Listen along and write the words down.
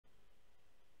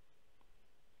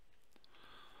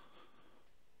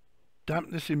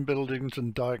Dampness in Buildings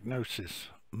and Diagnosis,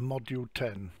 Module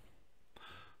 10.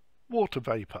 Water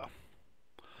vapour.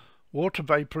 Water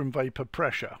vapour and vapour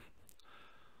pressure.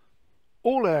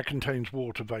 All air contains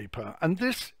water vapour, and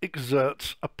this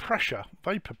exerts a pressure,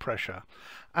 vapour pressure,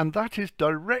 and that is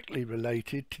directly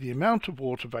related to the amount of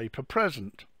water vapour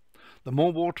present. The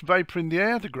more water vapour in the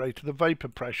air, the greater the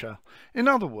vapour pressure. In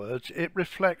other words, it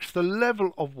reflects the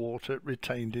level of water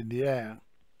retained in the air.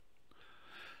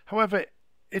 However,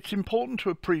 it's important to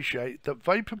appreciate that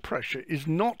vapour pressure is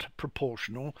not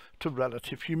proportional to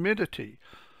relative humidity.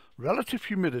 Relative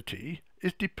humidity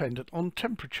is dependent on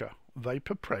temperature.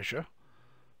 Vapour pressure,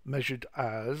 measured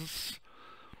as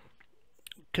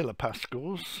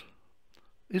kilopascals,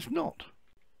 is not.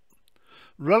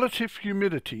 Relative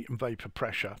humidity and vapour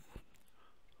pressure.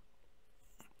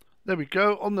 There we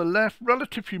go. On the left,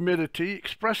 relative humidity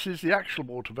expresses the actual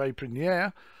water vapour in the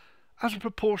air as a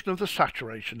proportion of the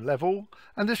saturation level,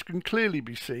 and this can clearly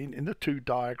be seen in the two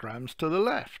diagrams to the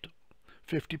left.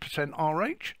 50%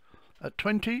 RH at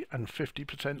 20 and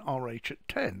 50% RH at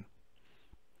 10.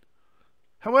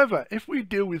 However, if we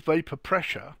deal with vapour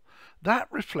pressure, that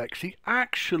reflects the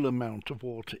actual amount of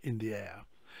water in the air.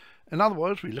 In other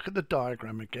words, we look at the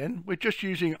diagram again. We're just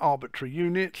using arbitrary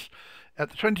units. At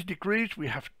the 20 degrees, we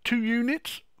have 2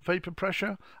 units vapour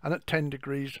pressure, and at 10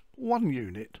 degrees, 1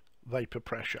 unit vapour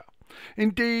pressure.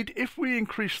 Indeed, if we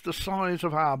increase the size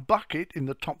of our bucket in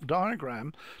the top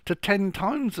diagram to 10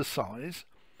 times the size,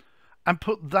 and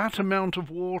put that amount of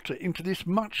water into this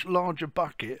much larger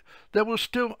bucket, there will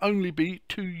still only be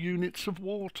 2 units of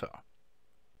water.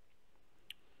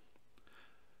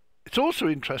 It's also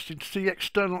interesting to see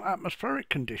external atmospheric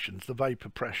conditions, the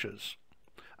vapour pressures.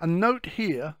 And note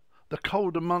here, the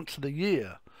colder months of the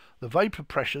year, the vapour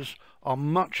pressures are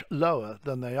much lower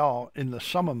than they are in the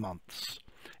summer months.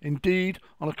 Indeed,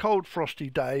 on a cold frosty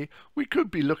day, we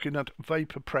could be looking at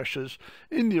vapour pressures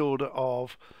in the order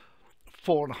of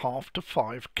 4.5 to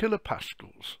 5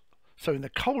 kilopascals. So in the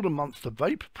colder months, the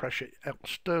vapour pressure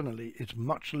externally is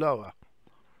much lower.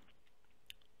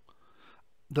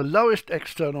 The lowest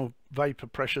external vapour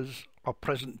pressures are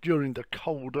present during the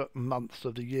colder months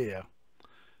of the year.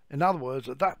 In other words,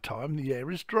 at that time the air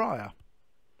is drier.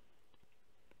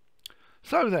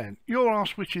 So then, you're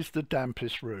asked which is the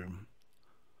dampest room.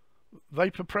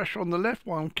 Vapour pressure on the left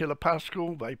 1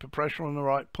 kilopascal, vapour pressure on the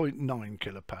right 0.9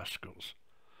 kilopascals.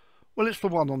 Well, it's the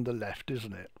one on the left,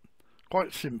 isn't it?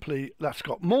 Quite simply, that's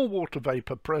got more water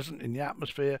vapour present in the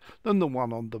atmosphere than the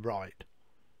one on the right.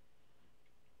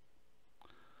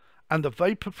 And the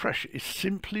vapour pressure is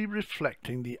simply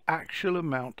reflecting the actual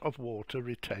amount of water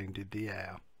retained in the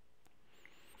air.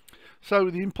 So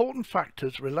the important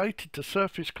factors related to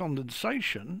surface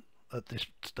condensation at this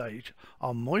stage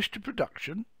are moisture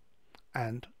production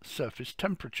and surface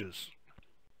temperatures.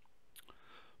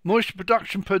 Moisture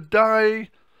production per day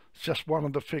is just one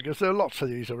of the figures. There are lots of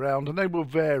these around and they will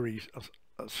vary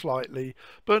slightly,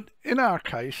 but in our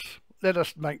case, let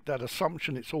us make that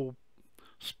assumption it's all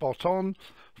spot on.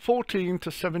 14 to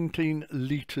 17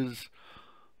 litres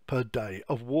per day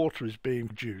of water is being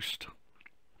produced.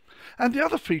 And the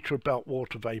other feature about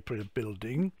water vapour in a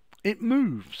building, it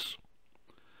moves.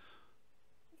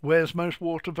 Where's most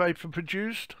water vapour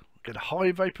produced? Get a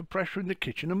high vapour pressure in the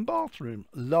kitchen and bathroom,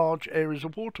 large areas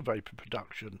of water vapour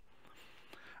production.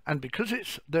 And because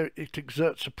it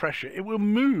exerts a pressure, it will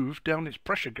move down its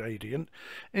pressure gradient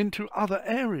into other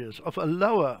areas of a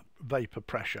lower vapour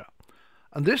pressure.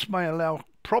 And this may allow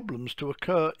problems to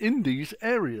occur in these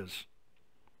areas.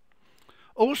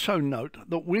 Also note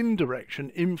that wind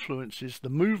direction influences the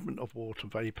movement of water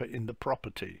vapour in the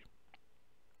property.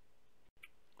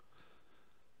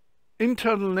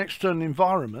 Internal and external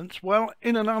environments, well,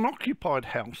 in an unoccupied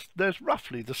house there's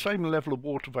roughly the same level of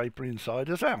water vapour inside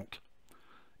as out.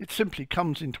 It simply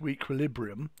comes into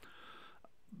equilibrium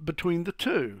between the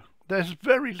two. There's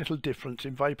very little difference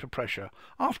in vapour pressure.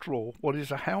 After all, what is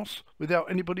a house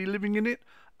without anybody living in it?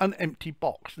 An empty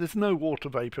box. There's no water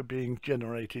vapour being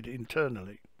generated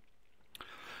internally.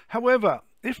 However,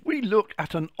 if we look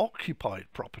at an occupied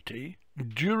property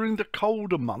during the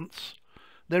colder months,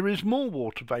 there is more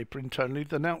water vapour internally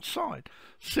than outside,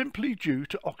 simply due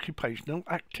to occupational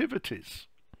activities.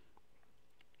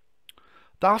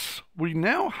 Thus, we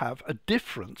now have a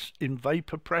difference in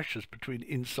vapour pressures between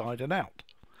inside and out,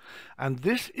 and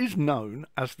this is known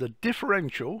as the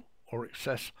differential or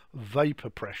excess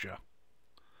vapour pressure.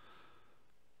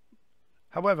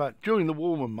 However, during the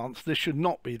warmer months this should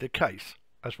not be the case,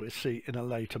 as we'll see in a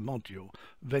later module.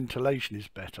 Ventilation is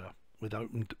better with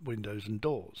open windows and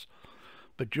doors.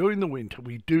 But during the winter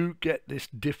we do get this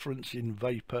difference in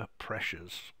vapour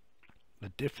pressures. the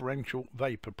differential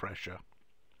vapour pressure.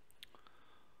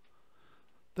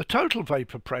 The total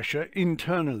vapour pressure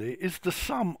internally is the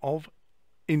sum of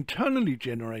internally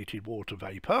generated water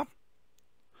vapour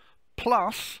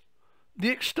plus the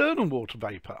external water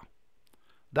vapour.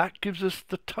 That gives us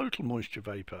the total moisture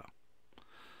vapour.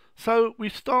 So we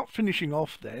start finishing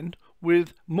off then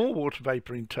with more water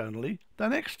vapour internally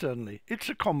than externally. It's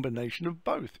a combination of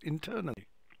both internally.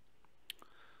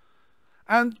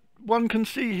 And one can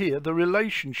see here the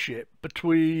relationship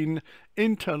between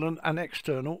internal and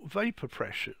external vapour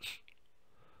pressures.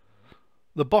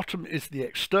 The bottom is the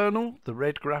external, the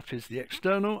red graph is the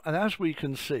external, and as we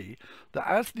can see that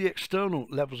as the external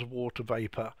levels of water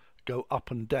vapour go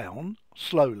up and down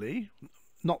slowly,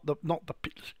 not the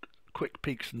quick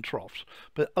peaks and troughs,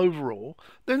 but overall,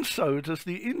 then so does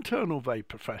the internal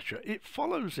vapour pressure. It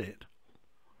follows it.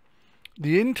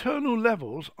 The internal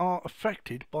levels are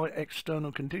affected by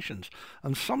external conditions,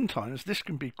 and sometimes this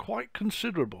can be quite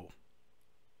considerable.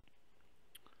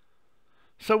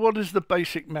 So what is the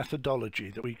basic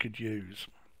methodology that we could use?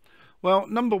 Well,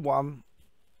 number one,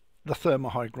 the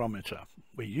thermohygrometer.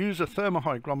 We use a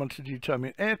thermohygrometer to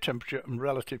determine air temperature and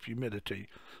relative humidity.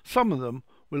 Some of them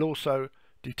will also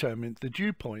determine the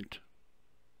dew point.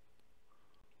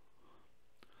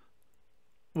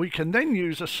 We can then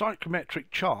use a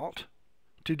psychrometric chart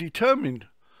to determine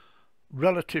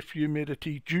relative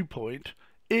humidity dew point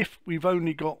if we've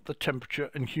only got the temperature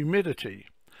and humidity.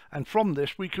 And from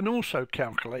this we can also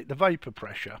calculate the vapour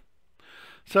pressure.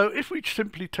 So if we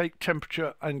simply take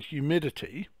temperature and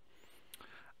humidity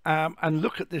and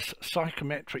look at this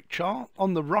psychrometric chart,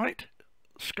 on the right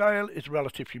scale is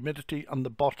relative humidity and the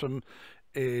bottom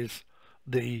is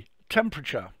the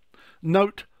temperature.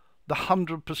 Note the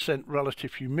 100%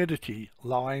 relative humidity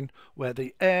line where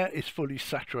the air is fully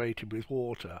saturated with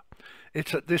water.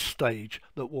 It's at this stage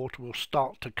that water will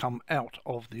start to come out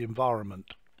of the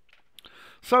environment.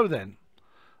 So then,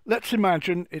 let's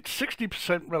imagine it's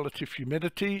 60% relative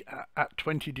humidity at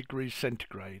 20 degrees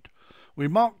centigrade. We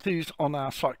mark these on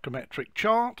our psychrometric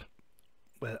chart,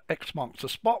 where X marks the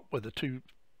spot where the two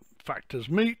factors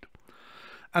meet,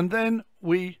 and then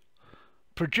we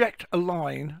project a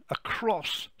line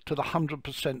across to the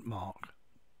 100% mark.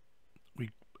 We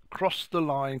cross the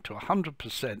line to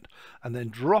 100% and then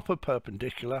drop a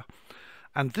perpendicular,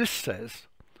 and this says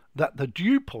that the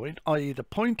dew point, i.e. the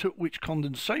point at which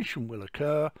condensation will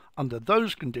occur under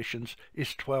those conditions,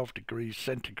 is 12 degrees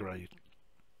centigrade.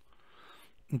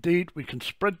 Indeed, we can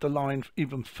spread the line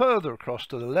even further across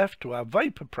to the left to our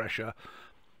vapour pressure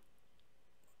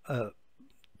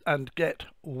and get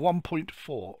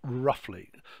 1.4 roughly.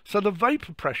 So the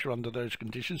vapour pressure under those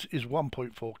conditions is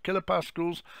 1.4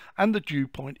 kilopascals and the dew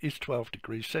point is 12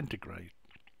 degrees centigrade.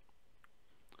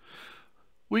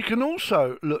 We can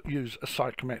also use a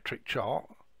psychrometric chart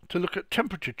to look at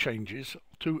temperature changes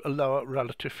to a lower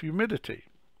relative humidity.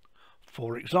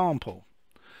 For example,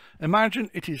 imagine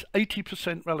it is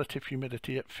 80% relative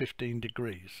humidity at 15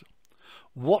 degrees.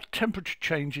 What temperature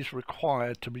change is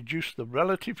required to reduce the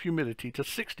relative humidity to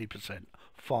 60%?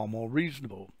 Far more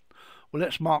reasonable. Well,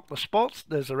 let's mark the spots.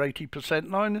 There's our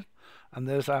 80% line and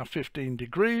there's our 15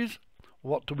 degrees.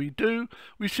 What do?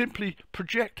 We simply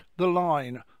project the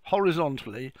line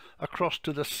horizontally across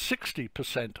to the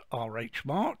 60% RH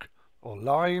mark or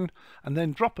line and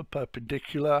then drop a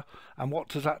perpendicular, and what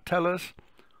does that tell us?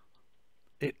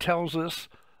 It tells us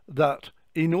that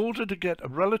in order to get a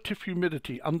relative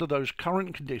humidity under those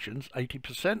current conditions,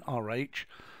 80% RH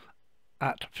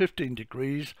at 15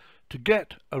 degrees, to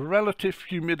get a relative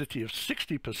humidity of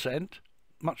 60%,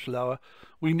 much lower,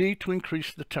 we need to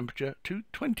increase the temperature to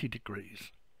 20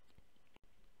 degrees.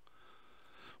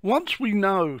 Once we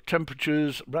know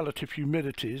temperatures, relative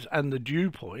humidities and the dew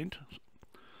point,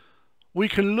 we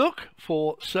can look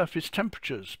for surface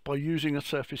temperatures by using a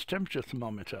surface temperature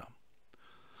thermometer.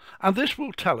 And this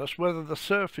will tell us whether the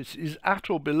surface is at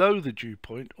or below the dew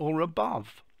point or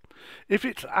above. If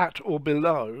it's at or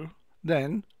below,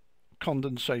 then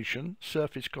condensation,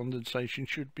 surface condensation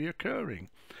should be occurring.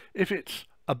 If it's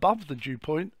above the dew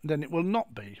point, then it will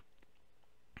not be.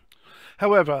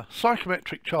 However,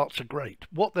 psychrometric charts are great.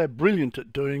 What they're brilliant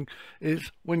at doing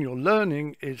is, when you're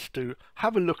learning, is to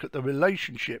have a look at the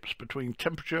relationships between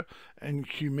temperature and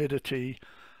humidity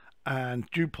and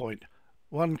dew point.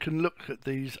 One can look at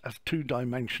these as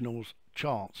two-dimensional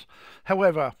charts.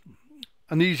 However,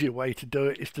 an easier way to do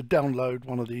it is to download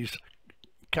one of these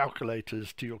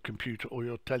calculators to your computer or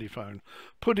your telephone.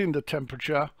 Put in the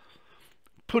temperature,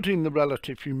 put in the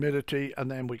relative humidity, and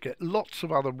then we get lots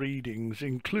of other readings,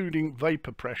 including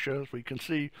vapour pressure, as we can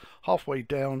see halfway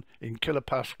down in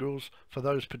kilopascals for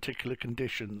those particular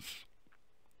conditions.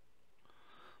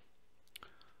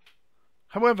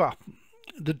 However,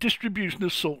 the distribution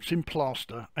of salts in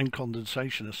plaster and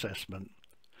condensation assessment.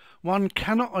 One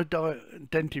cannot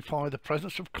identify the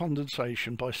presence of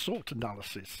condensation by salt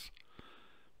analysis,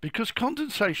 because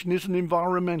condensation is an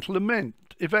environmental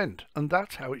event, and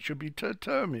that's how it should be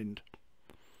determined.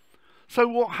 So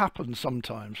what happens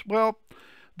sometimes? Well,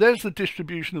 there's the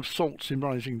distribution of salts in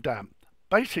rising damp.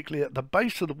 Basically, at the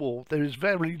base of the wall, there is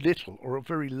very little or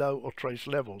very low or trace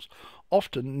levels,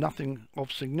 often nothing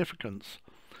of significance.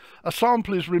 A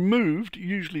sample is removed,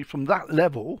 usually from that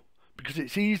level, because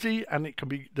it's easy and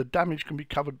the damage can be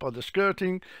covered by the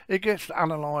skirting. It gets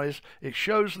analysed, it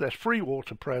shows there's free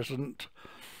water present,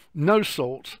 no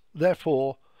salts,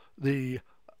 therefore the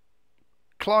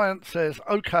client says,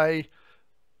 okay,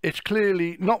 it's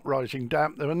clearly not rising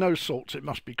damp, there are no salts, it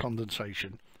must be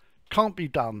condensation. Can't be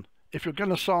done. If you're going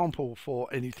to sample for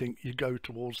anything, you go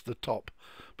towards the top.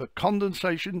 But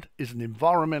condensation is an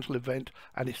environmental event,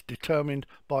 and it's determined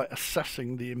by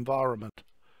assessing the environment.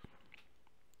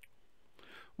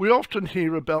 We often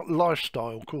hear about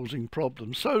lifestyle causing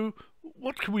problems. So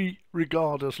what can we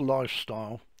regard as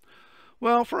lifestyle?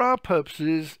 Well, for our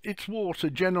purposes, it's water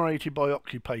generated by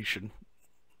occupation.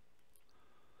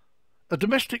 A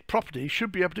domestic property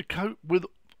should be able to cope with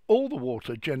all the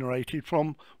water generated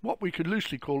from what we could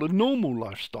loosely call a normal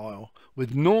lifestyle,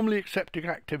 with normally accepted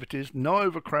activities, no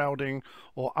overcrowding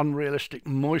or unrealistic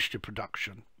moisture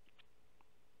production.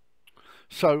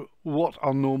 So what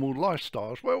are normal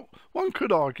lifestyles? Well, one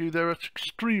could argue there are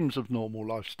extremes of normal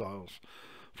lifestyles.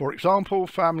 For example,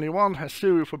 family 1 has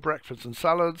cereal for breakfast and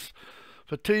salads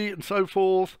for tea and so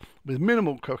forth, with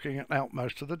minimal cooking and out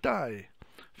most of the day.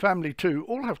 Family 2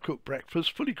 all have cooked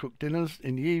breakfasts, fully cooked dinners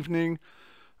in the evening,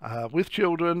 with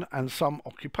children and some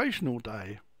occupational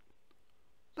day.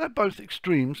 They're both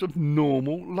extremes of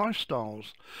normal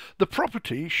lifestyles. The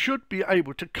property should be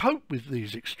able to cope with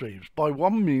these extremes by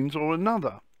one means or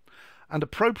another, and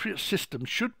appropriate systems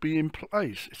should be in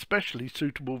place, especially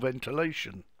suitable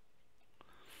ventilation.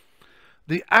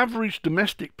 The average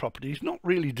domestic property is not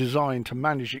really designed to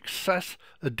manage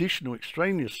additional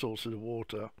extraneous sources of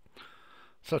water,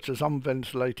 such as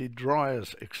unventilated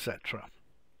dryers, etc.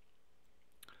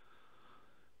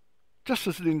 Just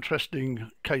as an interesting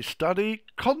case study,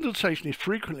 condensation is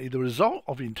frequently the result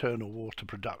of internal water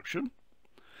production.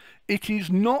 It is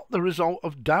not the result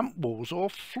of damp walls or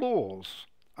floors,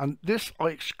 and this I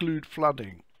exclude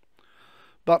flooding.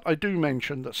 But I do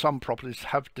mention that some properties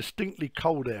have distinctly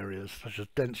cold areas, such as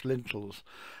dense lintels,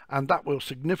 and that will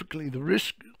significantly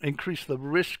increase the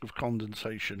risk of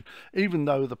condensation, even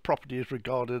though the property is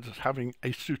regarded as having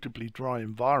a suitably dry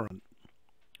environment.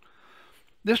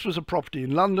 This was a property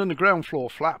in London, a ground floor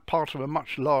flat, part of a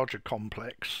much larger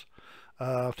complex.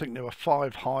 I think there were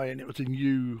 5 high, and it was a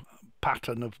U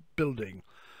pattern of building.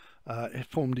 It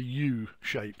formed a U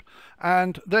shape.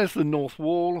 And there's the north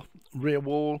wall, rear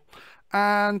wall,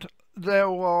 and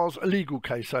there was a legal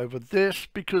case over this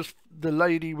because the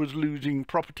lady was losing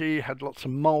property, had lots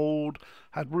of mould,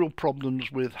 had real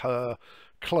problems with her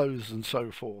clothes and so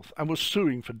forth, and was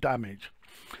suing for damage.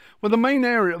 Well, the main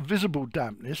area of visible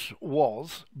dampness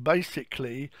was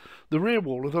basically the rear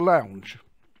wall of the lounge,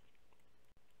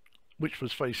 which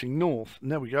was facing north.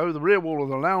 And there we go, the rear wall of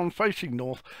the lounge facing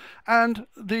north, and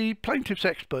the plaintiff's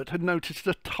expert had noticed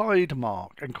a tide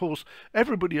mark, and of course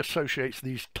everybody associates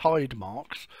these tide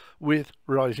marks with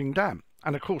rising damp,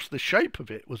 and of course the shape of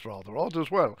it was rather odd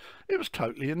as well. It was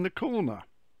totally in the corner.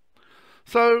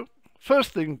 So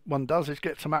first thing one does is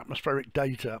get some atmospheric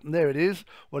data, and there it is.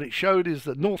 What it showed is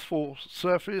the north fall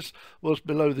surface was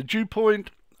below the dew point,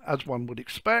 as one would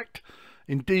expect.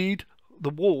 Indeed, the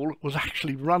wall was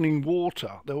actually running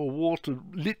water. There were water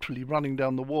literally running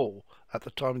down the wall at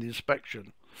the time of the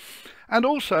inspection. And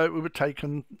also we were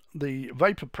taken, the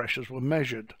vapour pressures were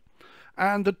measured.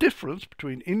 And the difference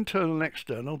between internal and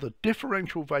external, the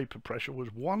differential vapour pressure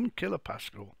was 1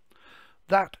 kilopascal.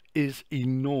 That is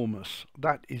enormous.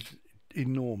 That is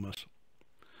enormous.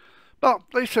 But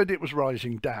they said it was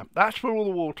rising damp. That's where all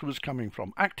the water was coming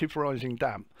from, active rising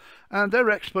damp. And their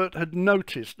expert had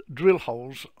noticed drill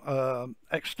holes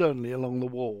externally along the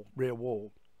wall, rear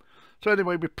wall. So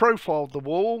anyway, we profiled the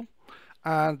wall,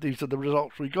 and these are the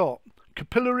results we got.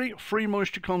 Capillary, free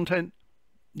moisture content,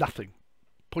 nothing.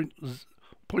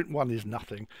 0.1 is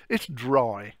nothing. It's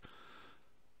dry.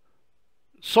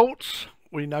 Salts,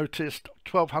 we noticed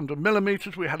 1200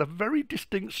 millimeters. We had a very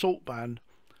distinct salt band.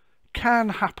 Can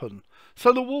happen.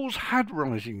 So the walls had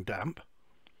rising damp,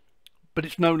 but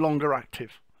it's no longer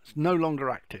active. It's no longer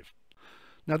active.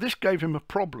 Now this gave him a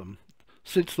problem,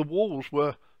 since the walls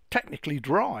were technically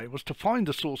dry, was to find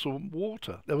a source of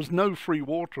water. There was no free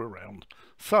water around.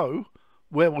 So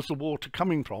where was the water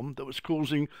coming from that was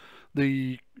causing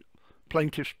the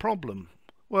plaintiff's problem.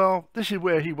 Well, this is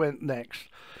where he went next.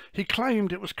 He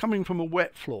claimed it was coming from a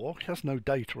wet floor. He has no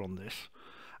data on this.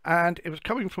 And it was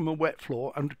coming from a wet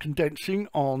floor and condensing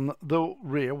on the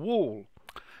rear wall.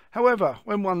 However,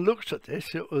 when one looks at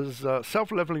this, it was a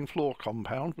self-leveling floor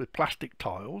compound with plastic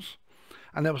tiles,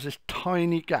 and there was this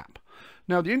tiny gap.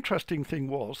 Now, the interesting thing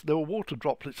was there were water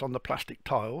droplets on the plastic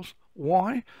tiles.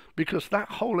 Why? Because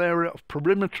that whole area of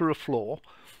perimeter of floor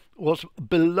was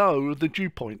below the dew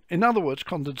point. In other words,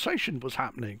 condensation was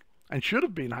happening, and should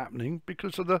have been happening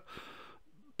because of the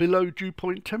below dew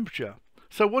point temperature.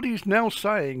 So what he's now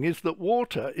saying is that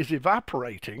water is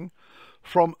evaporating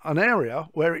from an area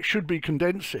where it should be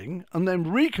condensing and then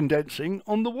recondensing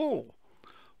on the wall.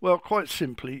 Well, quite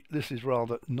simply, this is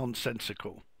rather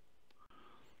nonsensical.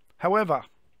 However,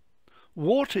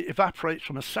 water evaporates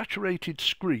from a saturated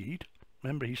screed,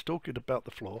 remember he's talking about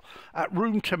the floor, at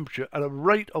room temperature at a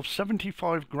rate of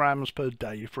 75 grams per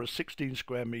day for a 16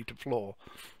 square metre floor.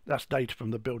 That's data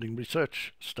from the Building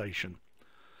Research Station.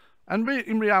 And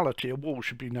in reality, a wall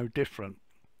should be no different.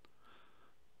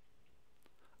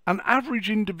 An average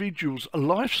individual's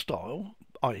lifestyle,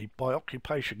 i.e. by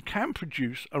occupation, can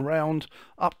produce around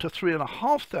up to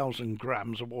 3,500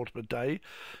 grams of water per day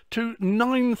to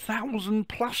 9,000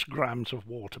 plus grams of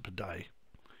water per day.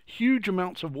 Huge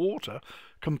amounts of water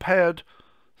compared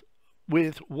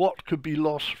with what could be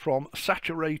lost from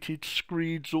saturated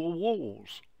screeds or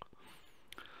walls.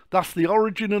 Thus, the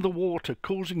origin of the water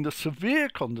causing the severe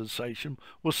condensation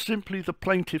was simply the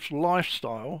plaintiff's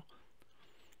lifestyle,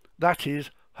 that is,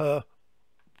 her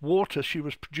water she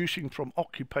was producing from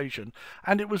occupation,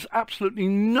 and it was absolutely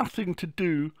nothing to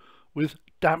do with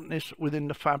dampness within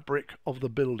the fabric of the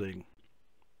building.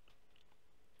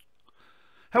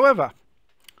 However,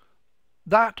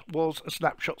 that was a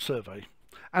snapshot survey.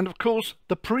 And of course,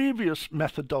 the previous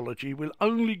methodology will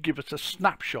only give us a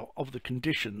snapshot of the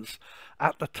conditions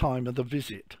at the time of the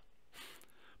visit.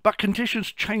 But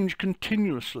conditions change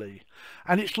continuously,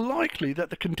 and it's likely that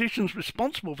the conditions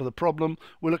responsible for the problem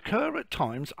will occur at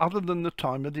times other than the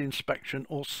time of the inspection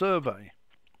or survey.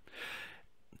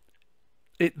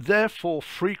 It therefore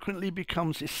frequently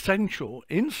becomes essential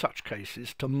in such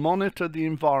cases to monitor the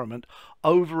environment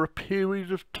over a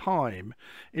period of time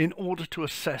in order to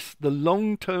assess the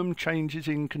long-term changes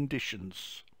in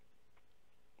conditions.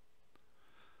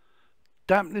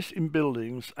 Dampness in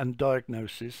buildings and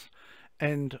diagnosis,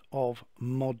 end of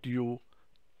Module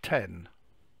 10.